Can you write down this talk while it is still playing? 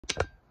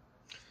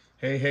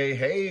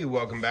Hey,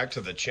 welcome back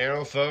to the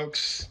channel,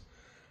 folks.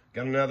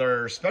 Got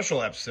another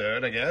special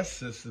episode, I guess.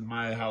 This is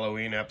my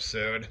Halloween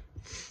episode.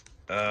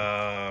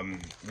 Gonna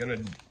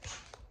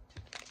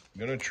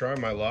try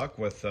my luck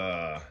with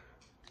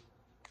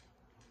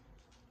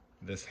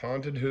this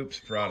Haunted Hoops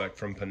product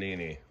from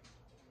Panini.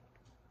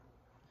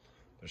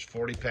 There's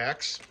 40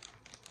 packs.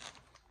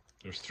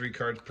 There's 3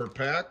 cards per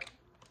pack.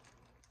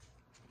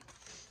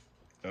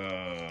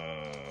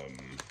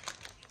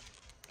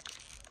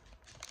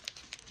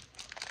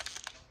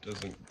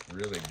 Doesn't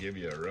really give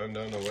you a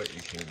rundown of what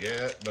you can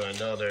get, but I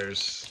know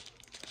there's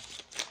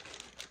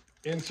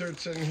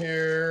inserts in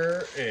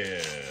here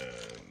and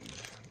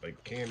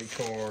like candy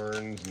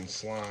corns and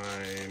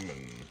slime,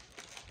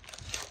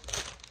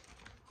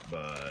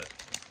 but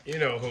you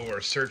know who we're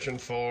searching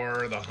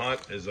for. The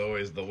hunt is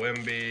always the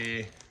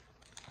Wimby.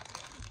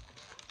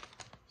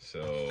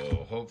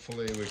 So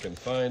hopefully we can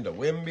find a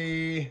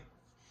Wimby.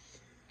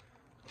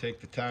 Take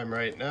the time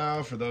right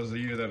now. For those of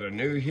you that are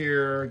new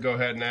here, go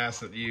ahead and ask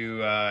that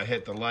you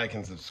hit the like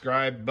and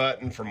subscribe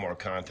button for more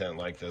content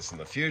like this in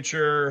the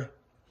future.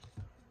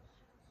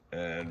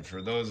 And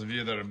for those of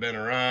you that have been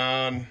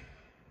around,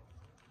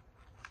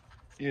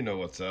 you know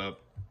what's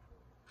up.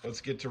 Let's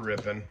get to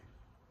ripping.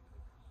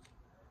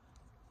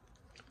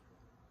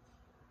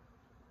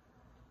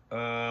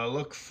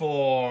 Look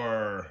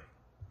for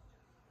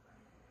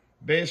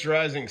Base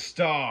Rising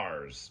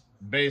Stars,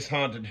 Base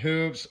Haunted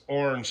Hoops,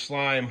 Orange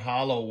Slime,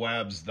 Hollow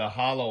Webs, the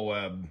Hollow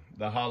Web,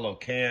 the Hollow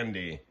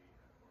Candy.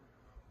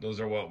 Those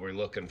are what we're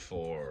looking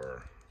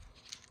for.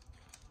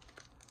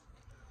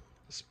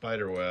 The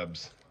spider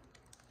webs.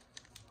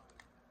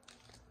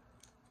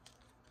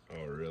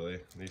 Oh, really?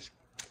 These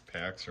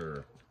packs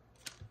are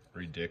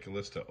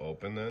ridiculous to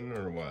open then,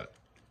 or what?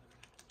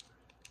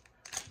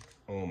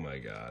 Oh my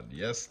God.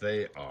 Yes,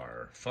 they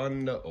are.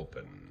 Fun to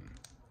open.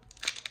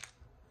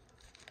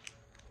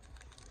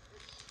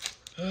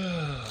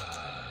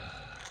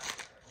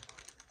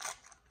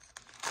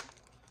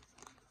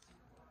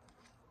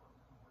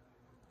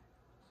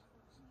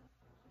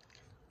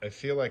 I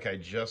feel like I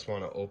just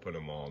want to open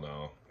them all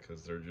now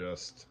because they're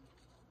just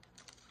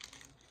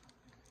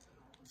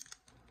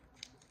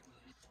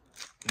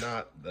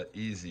not the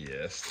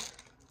easiest.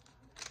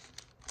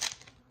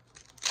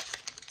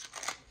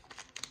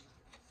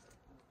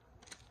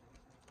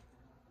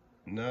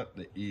 Not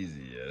the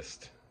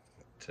easiest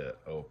to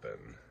open.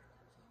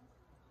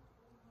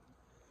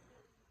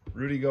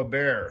 Rudy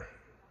Gobert.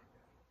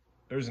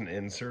 There's an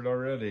insert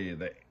already.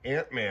 The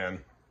Ant-Man.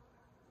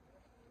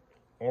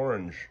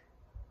 Orange.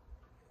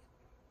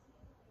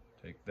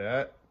 Take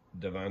that.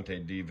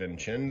 Devontae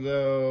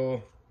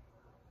DiVincenzo.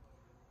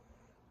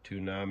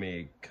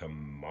 Toonami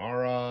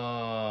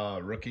Kamara.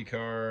 Rookie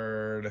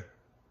card.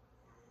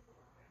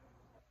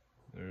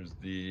 There's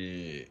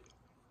the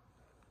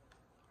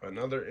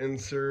another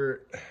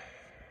insert.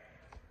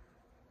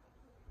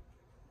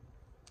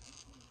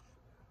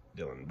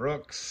 Dylan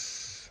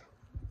Brooks.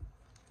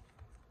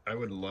 I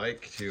would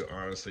like to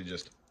honestly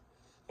just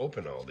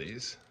open all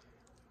these.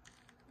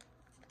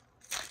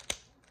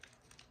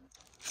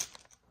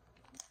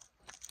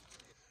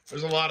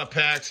 There's a lot of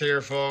packs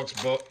here, folks.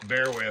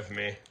 Bear with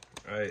me.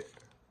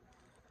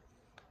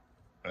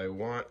 I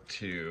want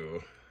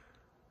to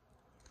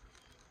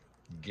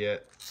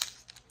get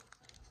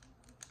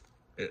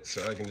it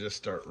so I can just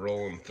start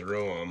rolling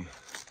through them.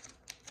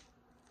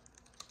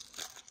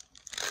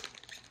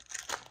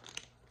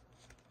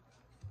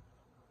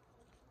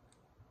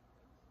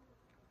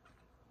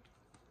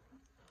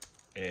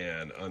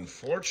 And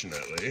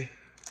unfortunately,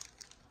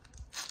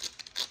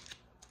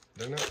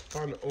 they're not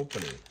fun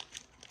opening.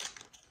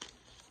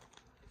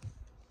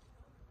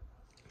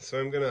 So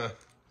I'm gonna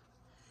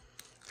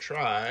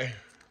try.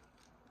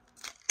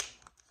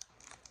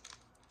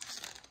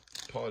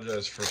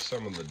 Apologize for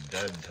some of the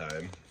dead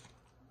time.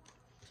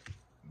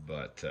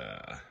 But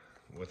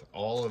with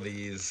all of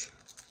these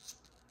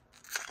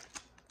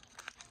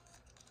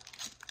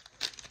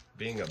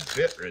being a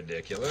bit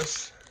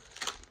ridiculous,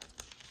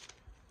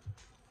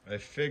 I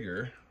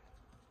figure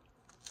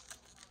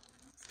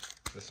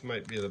this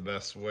might be the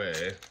best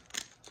way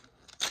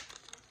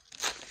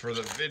for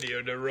the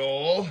video to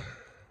roll.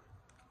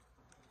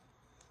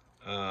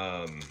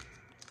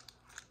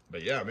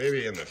 But yeah,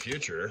 maybe in the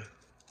future,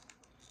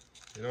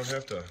 you don't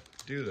have to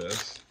do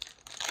this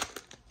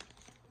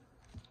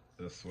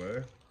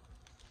way.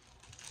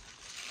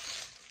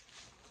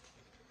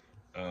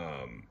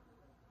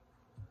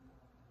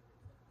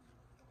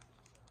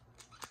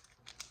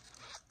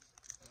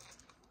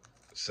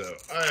 So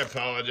I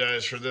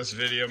apologize for this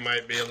video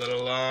might be a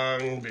little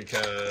long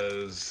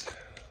because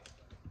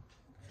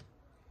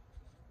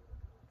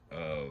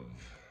of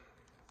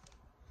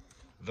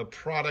the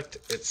product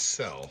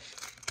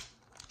itself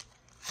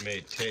may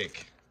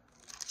take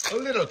a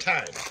little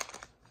time.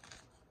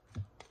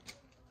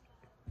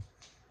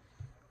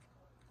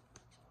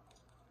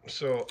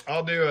 So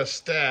I'll do a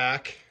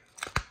stack.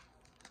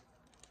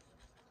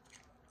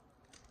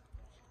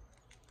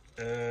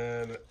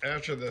 And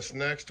after this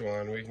next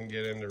one, we can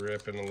get into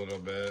ripping a little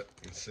bit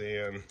and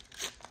seeing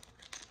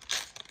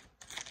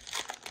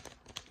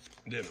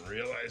Didn't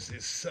realize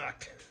these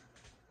sucked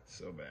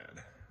so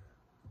bad.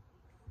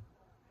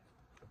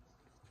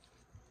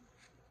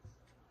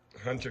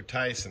 Hunter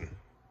Tyson,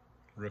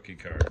 rookie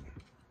card.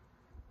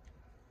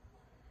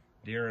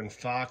 De'Aaron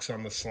Fox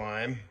on the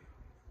slime.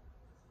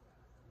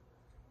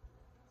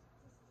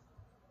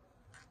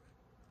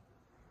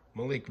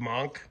 Malik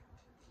Monk.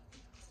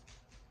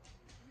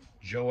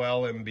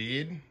 Joel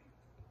Embiid.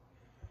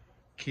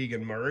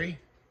 Keegan Murray.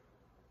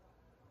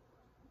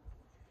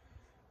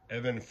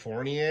 Evan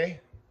Fournier.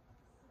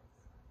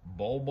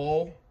 Bol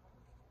Bol.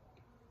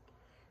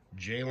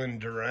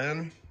 Jalen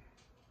Duren.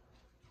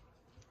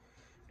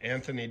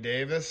 Anthony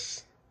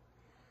Davis.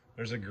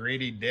 There's a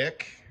Grady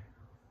Dick.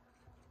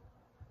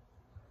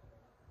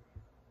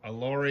 A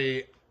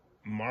Lauri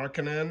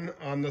Markkanen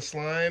on the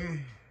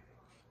slime.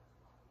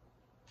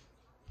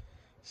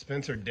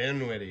 Spencer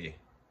Dinwiddie.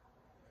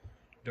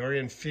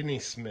 Dorian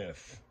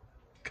Finney-Smith.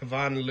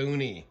 Kevon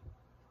Looney.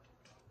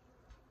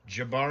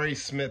 Jabari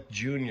Smith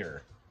Jr.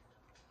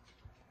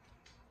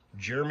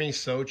 Jeremy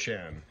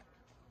Sochan.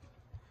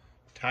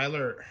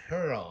 Tyler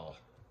Herro.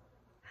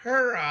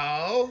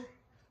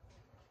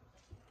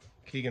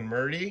 Keegan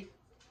Murray.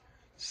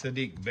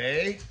 Sadiq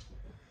Bey.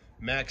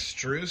 Max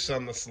Strus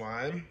on the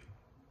slime.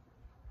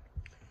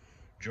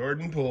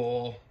 Jordan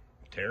Poole.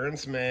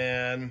 Terrence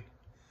Mann.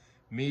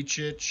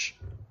 Micic.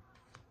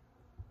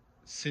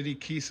 Sidi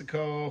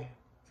Kisiko.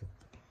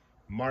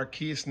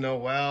 Marquise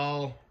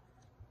Noel.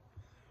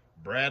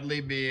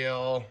 Bradley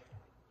Beal.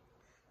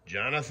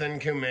 Jonathan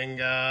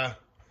Kuminga.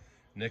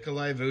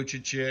 Nikolai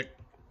Vucevic.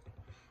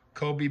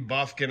 Kobe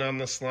Bufkin on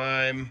the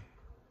slime.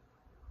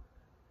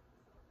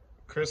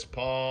 Chris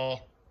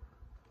Paul.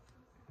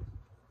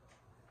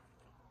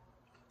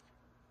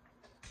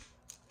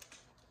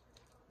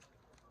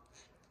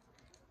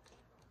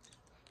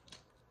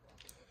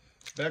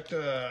 Back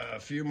to a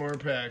few more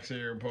packs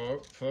here,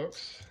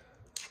 folks.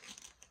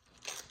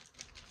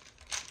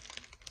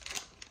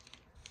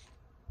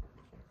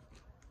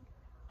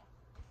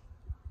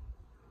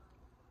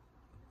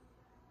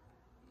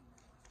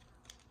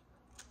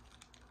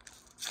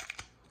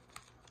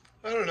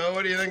 I don't know.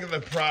 What do you think of the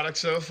product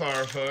so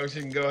far, folks?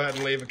 You can go ahead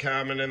and leave a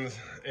comment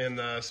in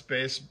the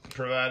space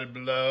provided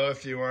below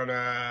if you want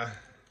to.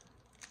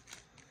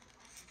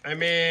 I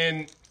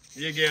mean,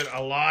 you get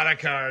a lot of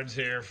cards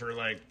here for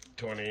like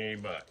 20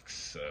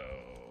 bucks. So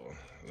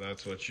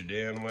that's what you're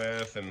dealing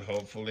with, and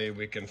hopefully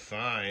we can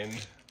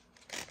find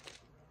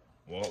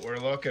what we're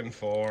looking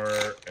for,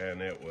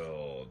 and it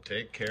will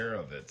take care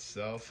of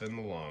itself in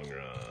the long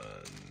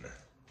run.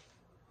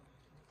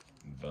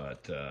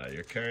 But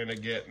you're kind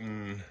of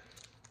getting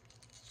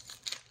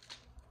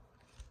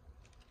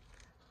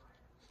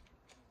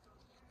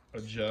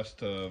a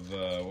gist of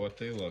what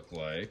they look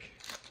like,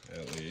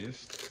 at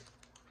least.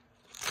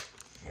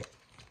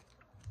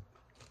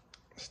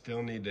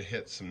 Still need to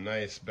hit some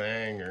nice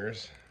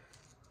bangers.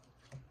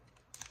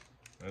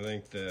 I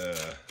think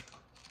the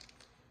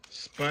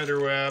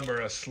spiderweb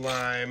or a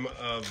slime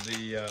of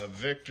the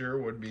Victor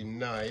would be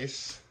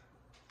nice.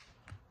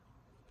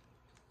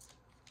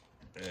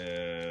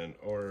 And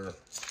or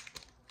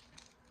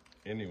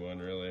anyone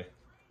really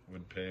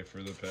would pay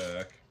for the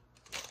pack.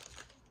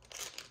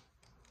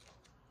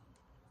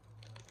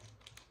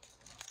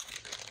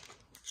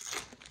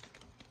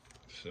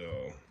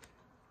 So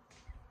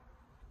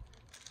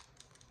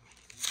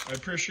I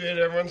appreciate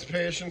everyone's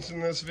patience in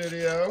this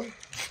video.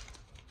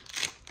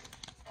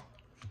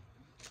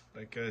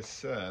 Like I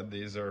said,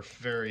 these are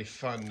very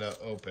fun to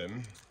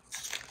open.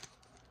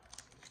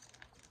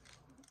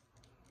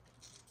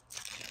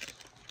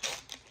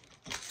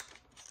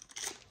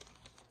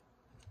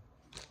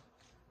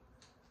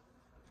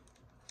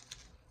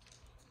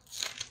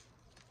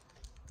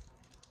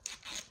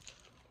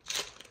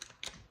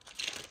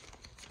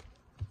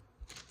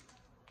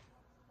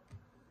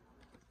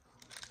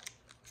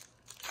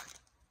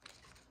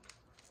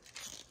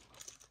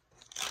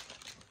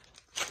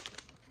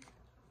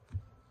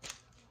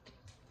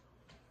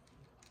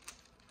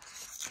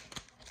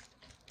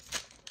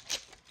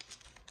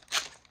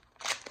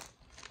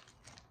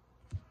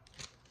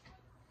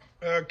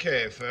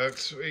 Okay,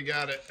 folks, we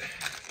got it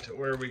to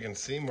where we can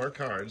see more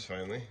cards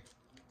finally.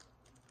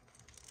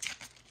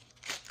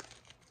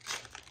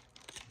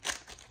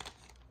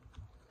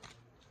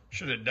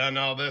 Should have done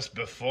all this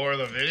before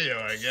the video,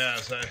 I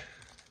guess. I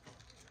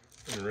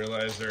didn't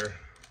realize there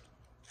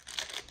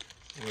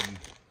would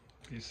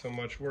be so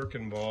much work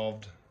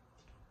involved.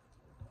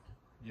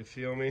 You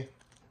feel me?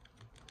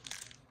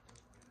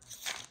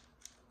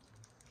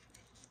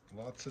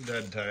 Lots of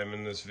dead time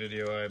in this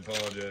video, I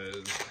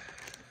apologize.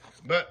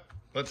 But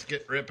let's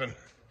get ripping.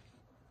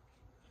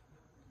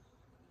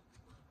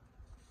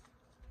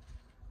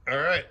 All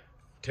right,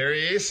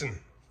 Terry Eason.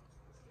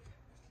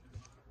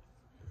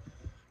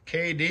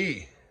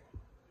 KD.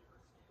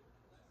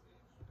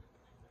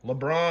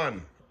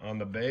 LeBron on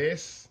the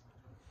base.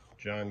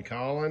 John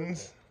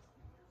Collins.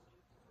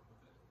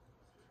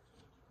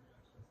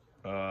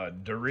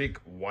 Derek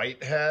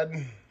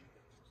Whitehead.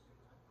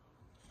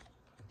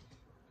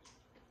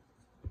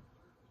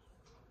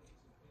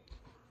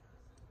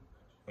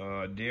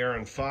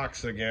 De'Aaron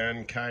Fox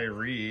again,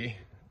 Kyrie.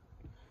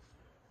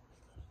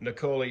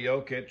 Nikola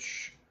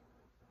Jokic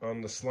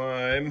on the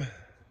slime.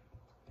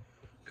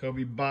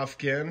 Kobe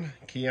Buffkin,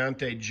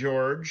 Keontae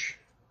George.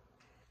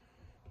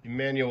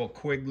 Emmanuel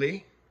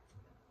Quigley.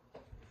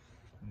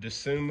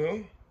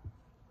 Desumu.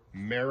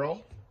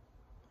 Merrill.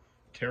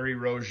 Terry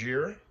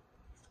Rozier.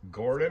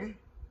 Gordon.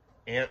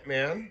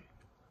 Ant-Man.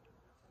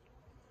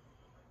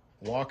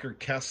 Walker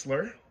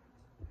Kessler.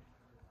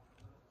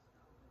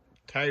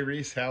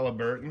 Tyrese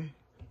Halliburton.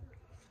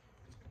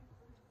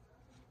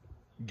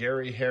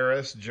 Gary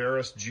Harris,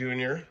 Jarris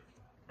Jr.,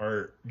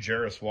 or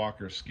Jarris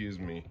Walker, excuse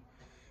me.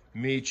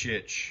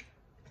 Micic,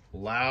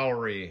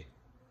 Lowry,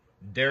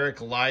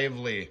 Derek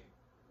Lively,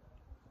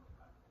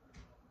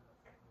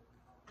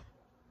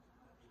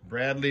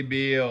 Bradley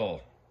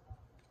Beal,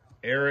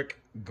 Eric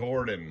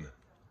Gordon,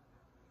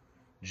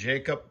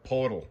 Jacob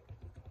Poeltl,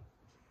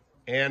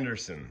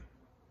 Anderson,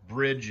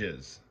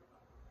 Bridges,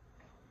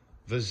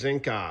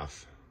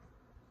 Vezinkoff,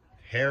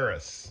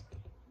 Harris,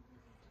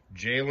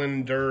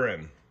 Jalen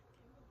Duren,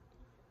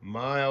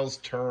 Miles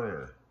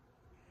Turner,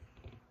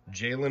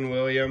 Jalen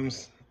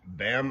Williams,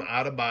 Bam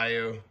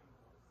Adebayo,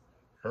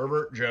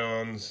 Herbert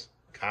Jones,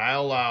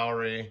 Kyle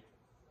Lowry,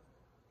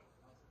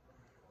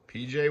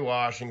 PJ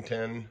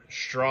Washington,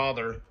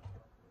 Strother,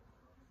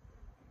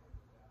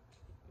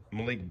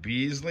 Malik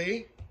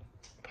Beasley,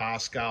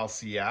 Pascal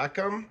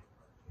Siakam,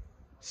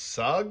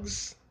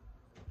 Suggs.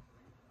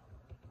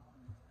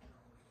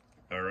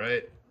 All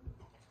right.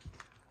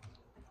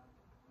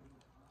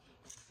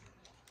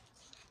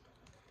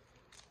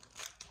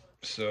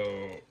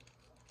 So,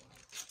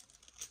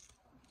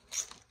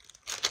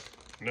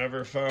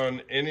 never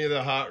found any of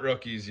the hot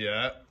rookies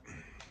yet.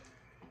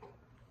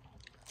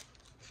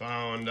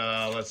 Found,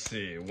 let's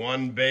see,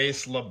 one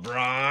base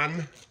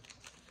LeBron,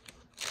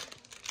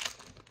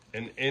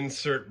 an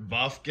insert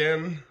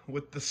Buffkin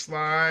with the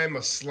slime,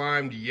 a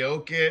slimed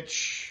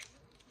Jokic,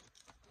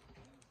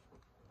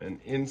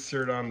 an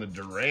insert on the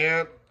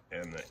Durant,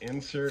 and the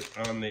insert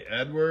on the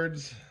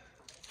Edwards.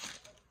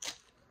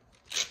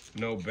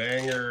 No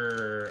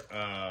banger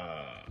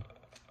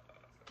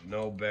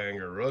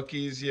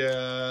rookies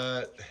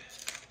yet.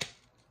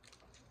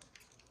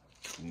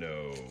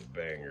 No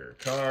banger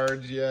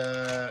cards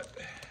yet.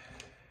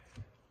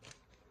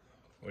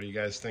 What are you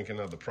guys thinking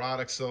of the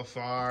product so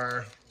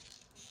far?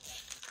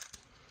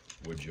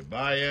 Would you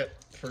buy it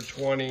for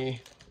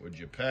 20? Would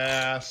you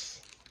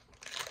pass?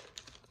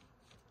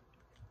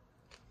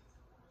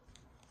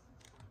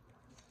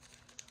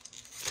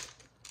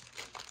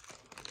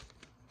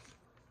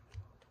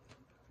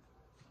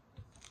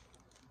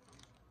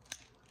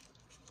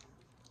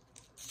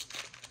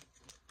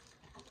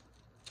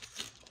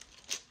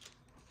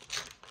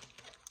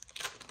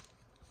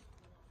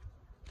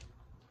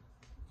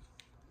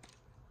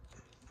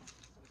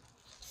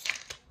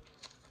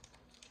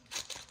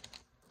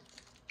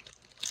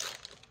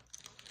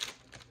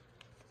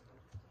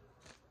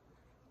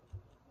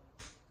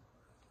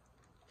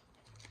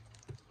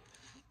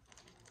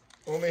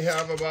 Only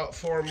have about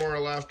 4 more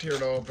left here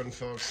to open,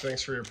 folks.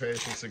 Thanks for your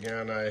patience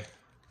again. I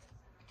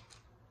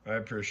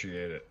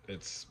appreciate it.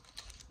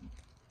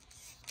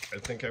 I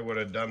think I would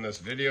have done this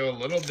video a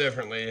little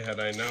differently had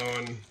I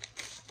known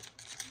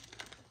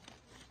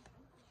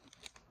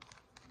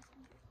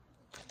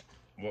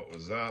what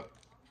was up.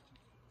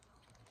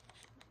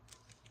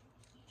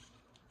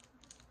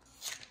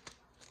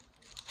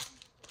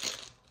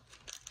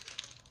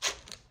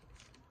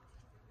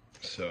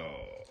 So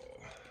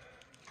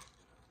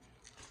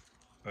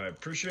I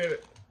appreciate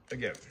it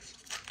again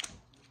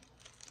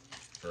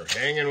for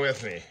hanging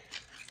with me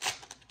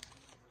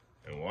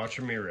and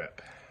watching me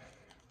rip.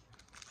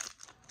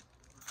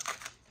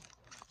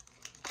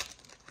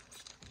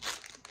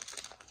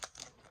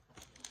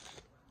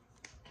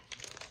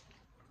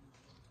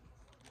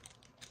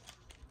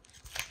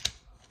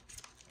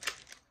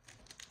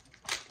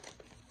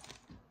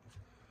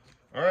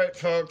 All right,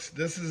 folks,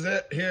 this is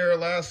it here.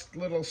 Last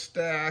little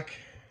stack.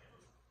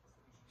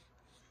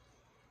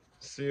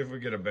 See if we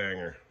get a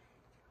banger.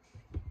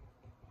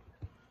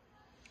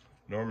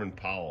 Norman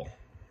Powell,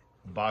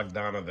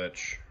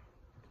 Bogdanovich.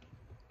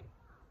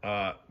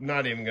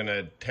 Not even gonna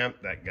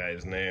attempt that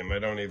guy's name.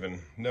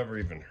 Never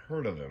even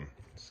heard of him.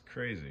 It's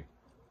crazy.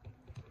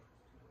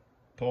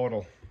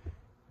 Poeltl.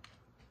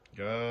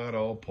 God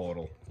old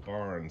Poeltl.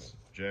 Barnes,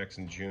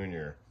 Jackson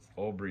Jr.,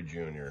 Aubrey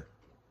Jr.,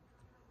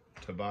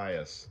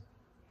 Tobias,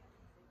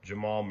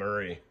 Jamal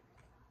Murray,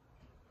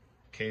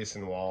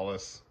 Cason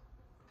Wallace,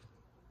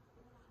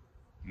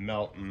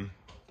 Melton,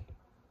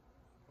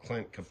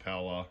 Clint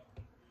Capella,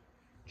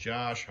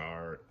 Josh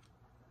Hart,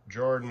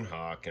 Jordan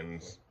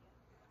Hawkins,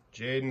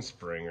 Jaden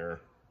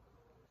Springer.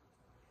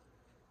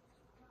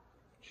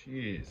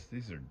 Jeez,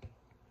 these are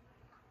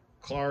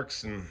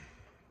Clarkson,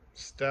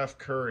 Steph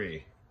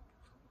Curry,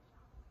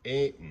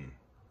 Ayton,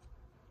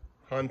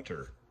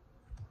 Hunter,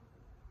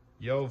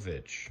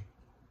 Jovic,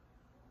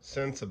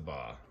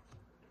 Sensabaugh,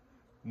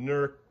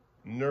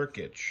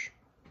 Nurkic.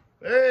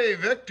 Hey,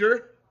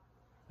 Victor!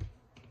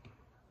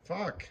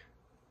 Fuck.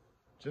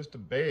 just a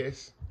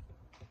base.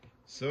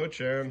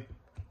 Sochan,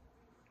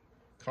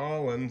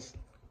 Collins,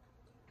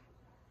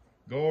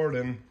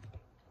 Gordon,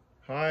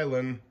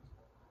 Highland,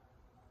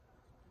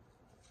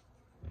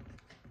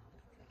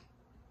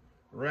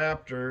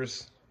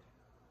 Raptors,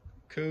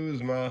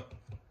 Kuzma,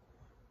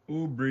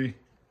 Oubre,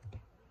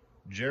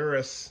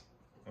 Jarris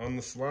on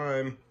the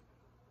slime,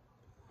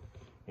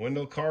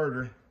 Wendell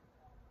Carter,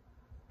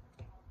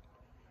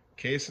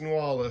 Cason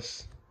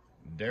Wallace,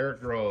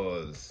 Derrick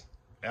Rose,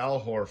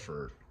 Al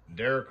Horford,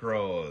 Derrick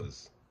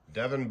Rose,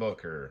 Devin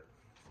Booker,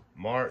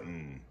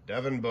 Martin,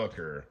 Devin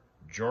Booker,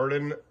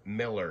 Jordan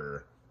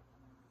Miller,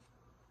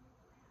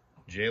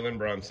 Jalen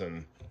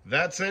Brunson.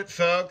 That's it,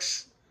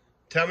 folks.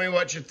 Tell me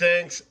what you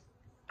think.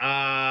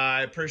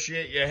 I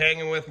appreciate you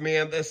hanging with me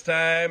at this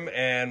time,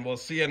 and we'll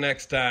see you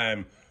next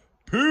time.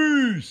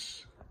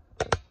 Peace!